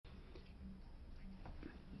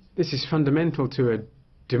This is fundamental to a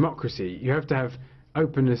democracy. You have to have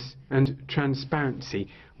openness and transparency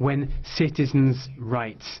when citizens'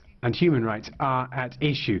 rights and human rights are at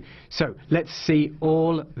issue. So let's see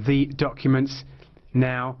all the documents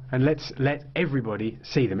now and let's let everybody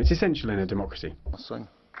see them. It's essential in a democracy.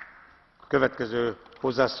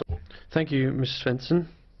 Thank you, Ms. Svensson.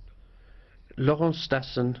 Laurence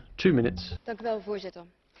Stassen, 2 minutes. Dank u wel, voorzitter.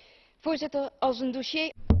 Voorzitter, als een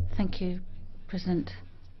dossier... Thank you, President.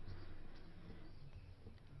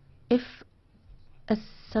 If a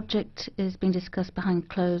subject is being discussed behind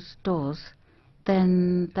closed doors,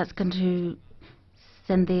 then that's going to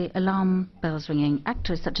send the alarm bells ringing.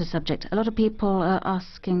 ACTA is such a subject. A lot of people are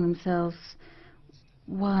asking themselves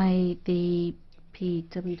why the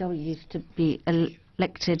PWW used to be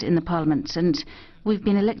elected in the Parliament, and we've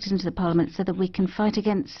been elected into the Parliament so that we can fight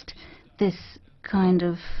against this kind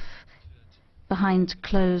of behind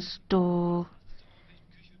closed door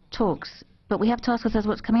talks. But we have to ask ourselves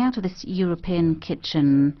what's coming out of this European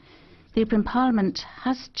kitchen. The European Parliament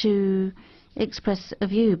has to express a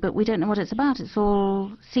view, but we don't know what it's about. It's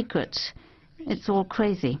all secret. It's all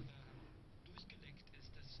crazy.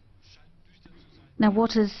 Now,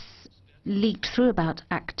 what has leaked through about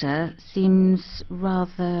ACTA seems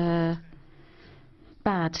rather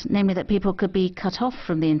bad, namely that people could be cut off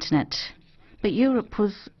from the internet. But Europe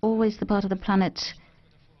was always the part of the planet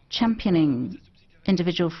championing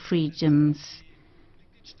individual freedoms.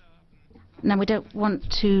 Now, we don't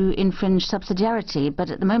want to infringe subsidiarity,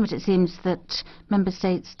 but at the moment it seems that member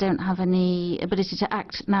states don't have any ability to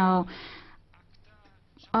act. Now,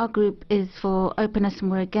 our group is for openness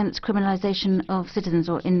and we're against criminalization of citizens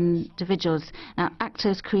or individuals. Now, ACTA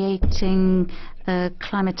is creating a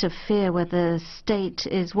climate of fear where the state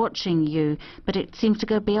is watching you, but it seems to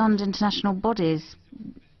go beyond international bodies.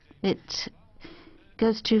 It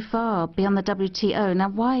goes too far, beyond the WTO. Now,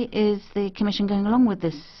 why is the Commission going along with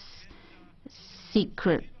this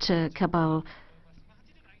secret cabal?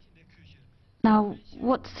 Now,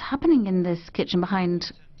 what's happening in this kitchen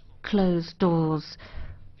behind closed doors?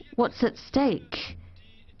 What's at stake?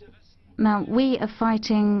 Now, we are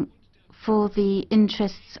fighting for the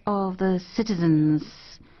interests of the citizens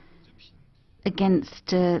against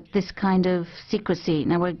this kind of secrecy.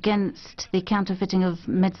 Now, we're against the counterfeiting of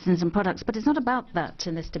medicines and products, but it's not about that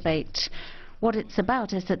in this debate. What it's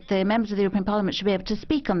about is that the members of the European Parliament should be able to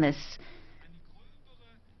speak on this.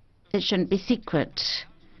 It shouldn't be secret.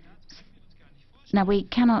 Now, we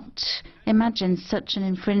cannot imagine such an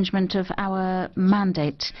infringement of our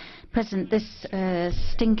mandate. President, this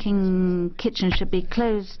stinking kitchen should be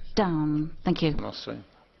closed down. Thank you.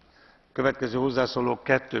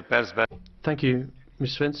 Thank you,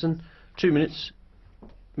 Ms. Svensson. 2 minutes.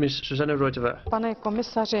 Ms. Susanna Roitova. Pane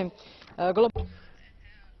komisaři,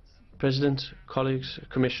 President, colleagues,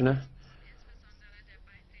 Commissioner.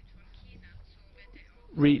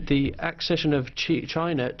 The accession of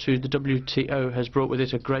China to the WTO has brought with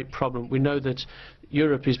it a great problem. We know that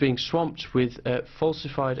Europe is being swamped with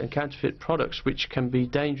falsified and counterfeit products which can be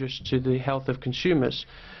dangerous to the health of consumers,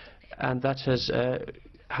 and that has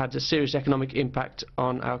had a serious economic impact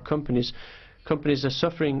on our companies. Companies are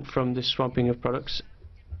suffering from this swamping of products,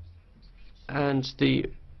 and the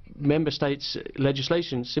member states'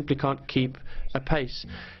 legislation simply can't keep a pace.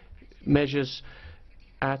 Measures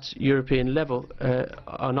at European level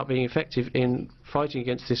are not being effective in fighting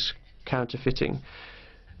against this counterfeiting.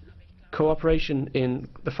 Cooperation in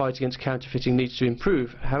the fight against counterfeiting needs to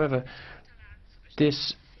improve. However,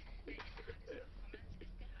 this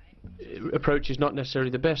approach is not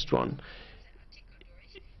necessarily the best one.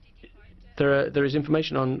 There is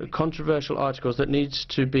information on controversial articles that needs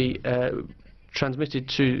to be transmitted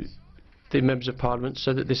to the members of Parliament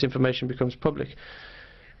so that this information becomes public.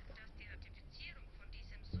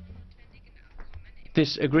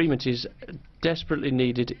 This agreement is desperately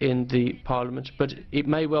needed in the Parliament, but it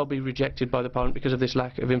may well be rejected by the Parliament because of this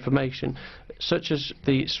lack of information, such as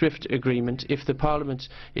the SWIFT agreement. If the Parliament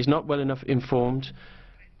is not well enough informed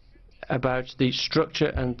about the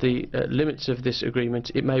structure and the limits of this agreement,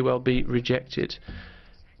 it may well be rejected.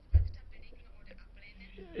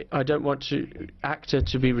 I don't want ACTA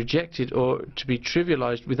to be rejected or to be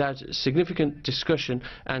trivialized without significant discussion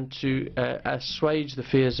and to assuage the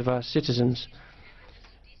fears of our citizens.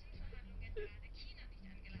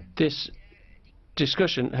 This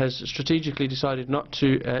discussion has strategically decided not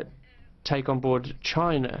to take on board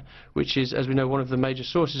China, which is, as we know, one of the major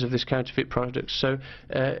sources of this counterfeit product. So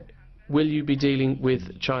will you be dealing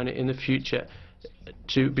with China in the future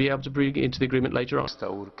to be able to bring it into the agreement later on?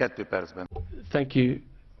 Thank you.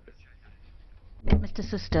 Mr.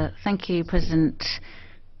 Suster, thank you, President.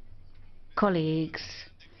 Colleagues,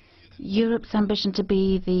 Europe's ambition to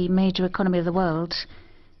be the major economy of the world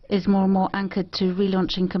is more and more anchored to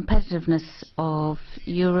relaunching competitiveness of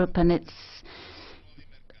Europe and its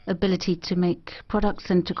ability to make products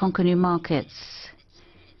and to conquer new markets.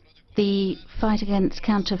 The fight against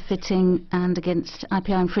counterfeiting and against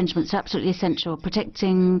IPR infringements is absolutely essential.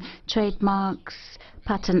 Protecting trademarks,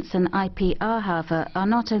 patents and IPR, however, are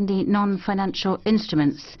not only non-financial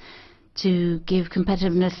instruments to give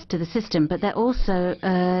competitiveness to the system, but they're also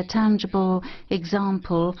a tangible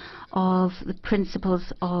example of the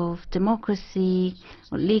principles of democracy,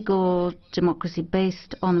 or legal democracy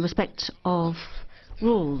based on the respect of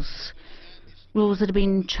rules. Rules that have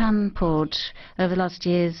been trampled over the last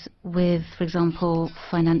years with, for example,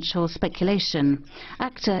 financial speculation.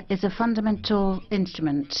 ACTA is a fundamental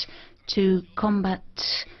instrument to combat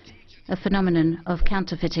a phenomenon of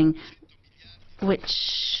counterfeiting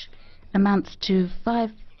which amounts to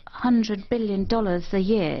 $500 billion a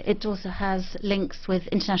year. It also has links with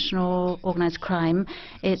international organized crime.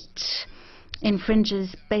 It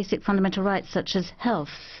infringes basic fundamental rights such as health,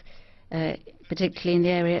 particularly in the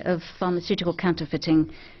area of pharmaceutical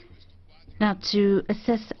counterfeiting. Now, to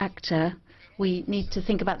assess ACTA, we need to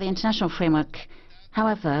think about the international framework.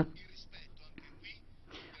 However,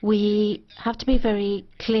 we have to be very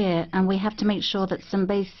clear and we have to make sure that some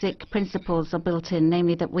basic principles are built in,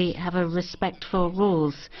 namely that we have a respect for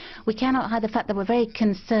rules. We cannot hide the fact that we're very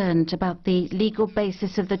concerned about the legal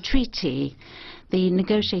basis of the treaty, the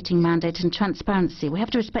negotiating mandate and transparency. We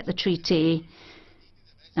have to respect the treaty.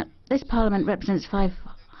 Now, this Parliament represents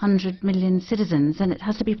 500 million citizens and it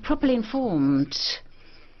has to be properly informed.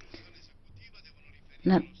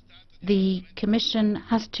 Now, the Commission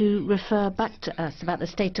has to refer back to us about the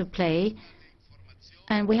state of play,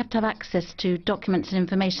 and we have to have access to documents and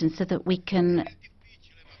information so that we can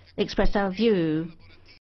express our view.